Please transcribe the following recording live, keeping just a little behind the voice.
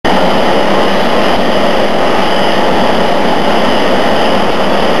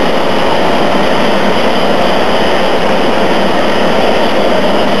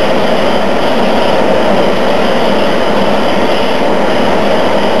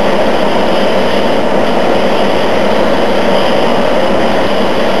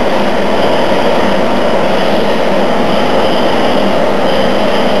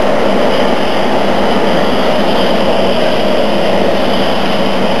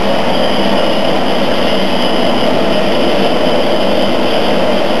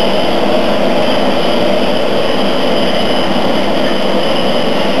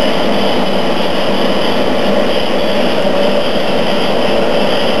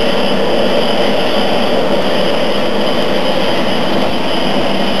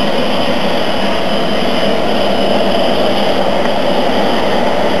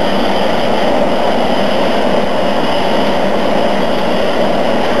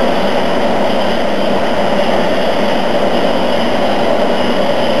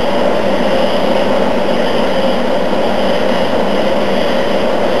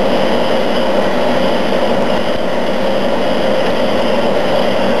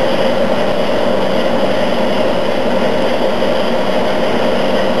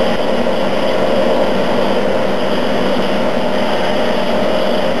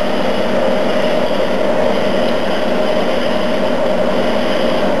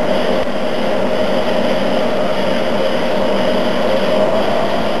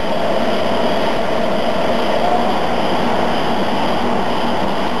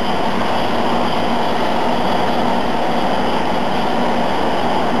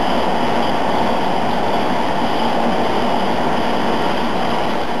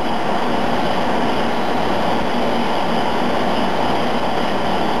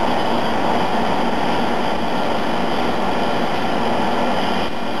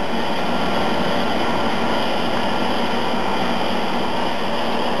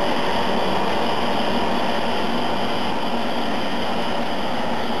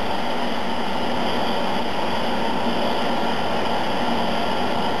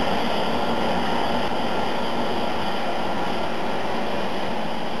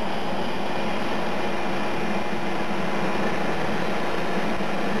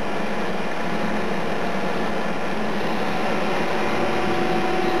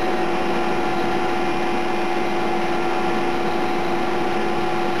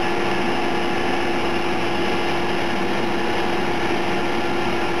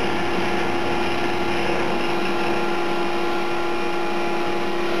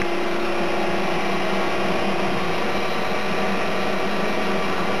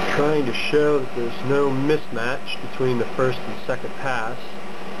trying to show that there's no mismatch between the first and second pass.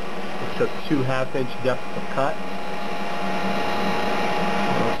 It took 2 half-inch depths of cut.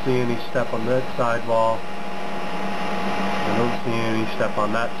 I don't see any step on that sidewall. I don't see any step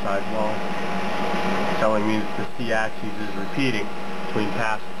on that sidewall, telling me that the C-axis is repeating between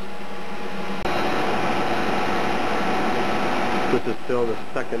passes. This is still the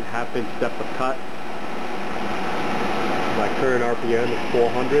second half-inch depth of cut. My current RPM is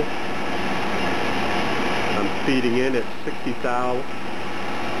 400. I'm feeding in at 60,000.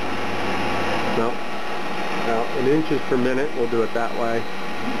 No, in inches per minute. We'll do it that way.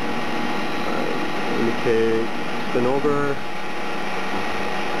 Indicate spin over.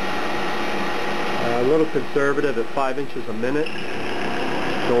 A little conservative at 5 inches a minute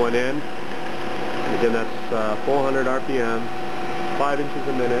going in. And again, that's 400 RPM, 5 inches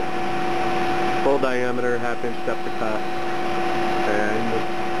a minute, full diameter, half-inch depth of cut, and the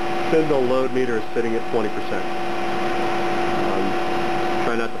spindle load meter is sitting at 20%.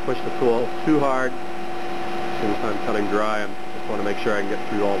 Try not to push the tool too hard. As soon as I'm cutting dry, I just want to make sure I can get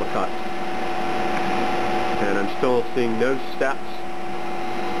through all the cuts. And I'm still seeing no steps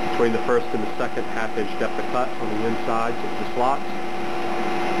between the first and the second half-inch depth of cut on the insides of the slots.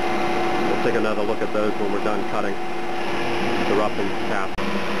 We'll take another look at those when we're done cutting the roughing path.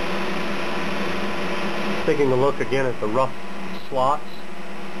 Taking a look again at the rough slots.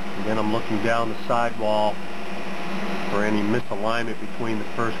 Again, I'm looking down the sidewall for any misalignment between the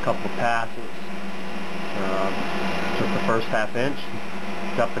first couple of passes. Just the first half-inch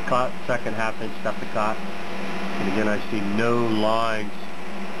depth of cut, second half-inch depth of cut. And again, I see no lines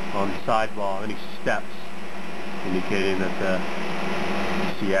on the sidewall, any steps, indicating that the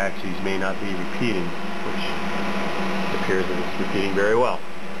C-axis may not be repeating, which appears that it's repeating very well.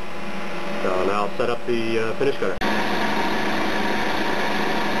 So now I'll set up the finish cutter.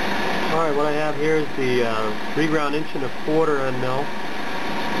 Alright, what I have here is the reground 1 1/4 end mill,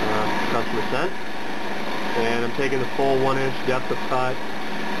 customer sent, and I'm taking the full 1-inch depth of cut.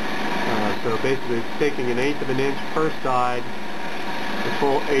 So basically it's taking 1/8 of an inch per side, the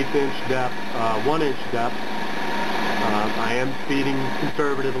full 1/8 inch depth, 1-inch depth. I am feeding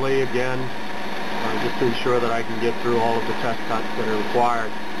conservatively again, just to ensure that I can get through all of the test cuts that are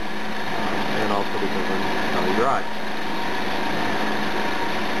required, and also because I'm cutting dry.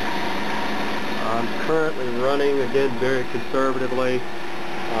 I'm currently running, again, very conservatively.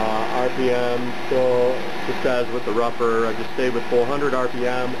 RPM still, just as with the rougher, I just stayed with 400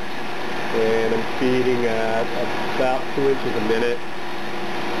 RPM, and I'm feeding at about 2 inches a minute.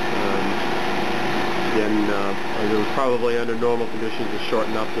 Again, I would probably under normal conditions to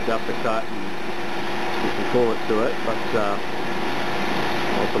shorten up the depth of cut and get some coolant to it, but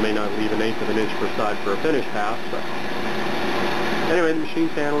also may not leave 1/8 of an inch per side for a finish pass. But anyway, the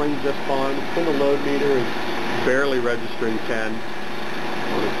machine's handling just fine. The spindle load meter is barely registering 10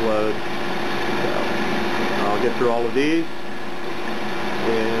 on its load. So I'll get through all of these,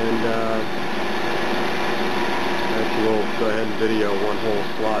 and actually we'll go ahead and video one whole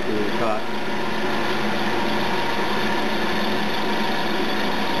slot being cut.